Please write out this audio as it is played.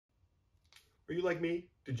Are you like me?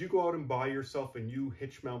 Did you go out and buy yourself a new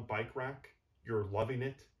hitch mount bike rack? You're loving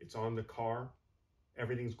it. It's on the car.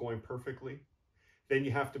 Everything's going perfectly. Then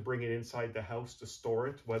you have to bring it inside the house to store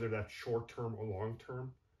it, whether that's short term or long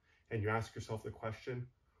term. And you ask yourself the question,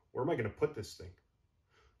 where am I going to put this thing?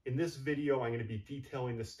 In this video, I'm going to be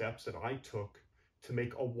detailing the steps that I took to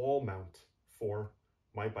make a wall mount for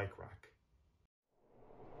my bike rack.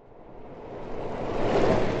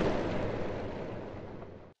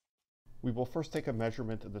 We will first take a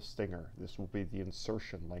measurement of the stinger. This will be the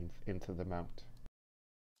insertion length into the mount.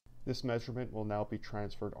 This measurement will now be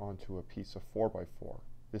transferred onto a piece of 4x4.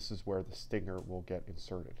 This is where the stinger will get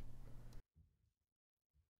inserted.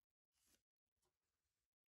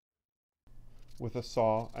 With a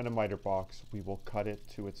saw and a miter box, we will cut it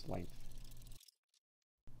to its length.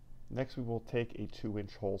 Next, we will take a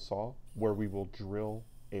 2-inch hole saw where we will drill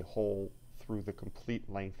a hole through the complete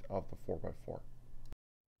length of the 4x4.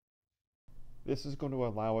 This is going to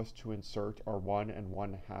allow us to insert our 1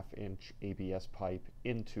 1/2 inch ABS pipe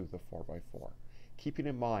into the 4x4. Keeping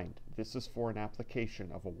in mind, this is for an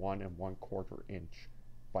application of a 1 1/4 inch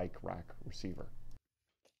bike rack receiver.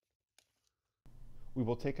 We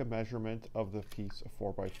will take a measurement of the piece of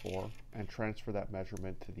 4x4 and transfer that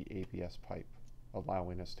measurement to the ABS pipe,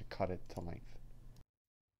 allowing us to cut it to length.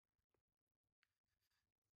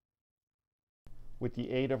 With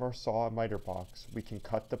the aid of our saw and miter box, we can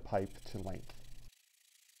cut the pipe to length.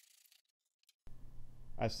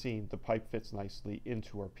 As seen, the pipe fits nicely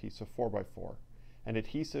into our piece of 4x4, and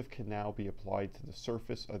adhesive can now be applied to the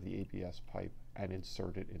surface of the ABS pipe and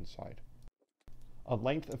inserted inside. A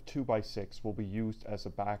length of 2x6 will be used as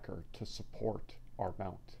a backer to support our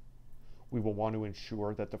mount. We will want to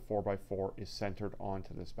ensure that the 4x4 is centered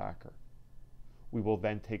onto this backer. We will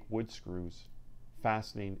then take wood screws,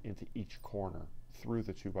 fastening into each corner through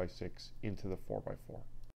the 2x6 into the 4x4.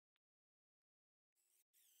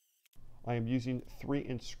 I am using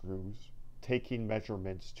 3-inch screws, taking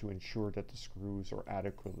measurements to ensure that the screws are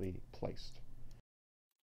adequately placed.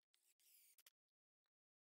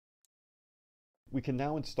 We can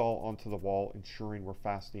now install onto the wall, ensuring we're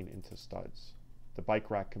fastening into studs. The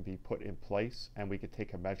bike rack can be put in place, and we can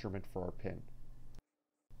take a measurement for our pin.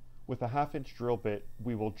 With a 1/2 inch drill bit,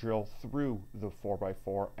 we will drill through the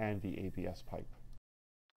 4x4 and the ABS pipe.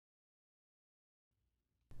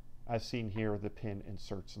 As seen here, the pin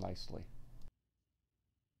inserts nicely.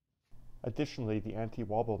 Additionally, the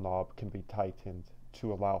anti-wobble knob can be tightened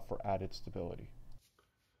to allow for added stability.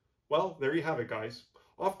 Well, there you have it, guys.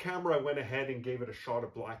 Off camera, I went ahead and gave it a shot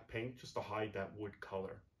of black paint just to hide that wood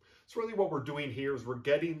color. So really what we're doing here is we're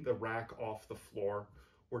getting the rack off the floor,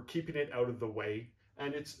 we're keeping it out of the way,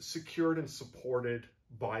 and it's secured and supported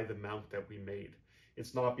by the mount that we made.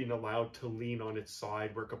 It's not being allowed to lean on its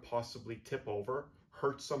side where it could possibly tip over,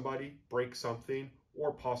 hurt somebody, break something,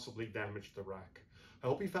 or possibly damage the rack. I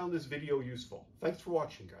hope you found this video useful. Thanks for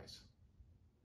watching, guys.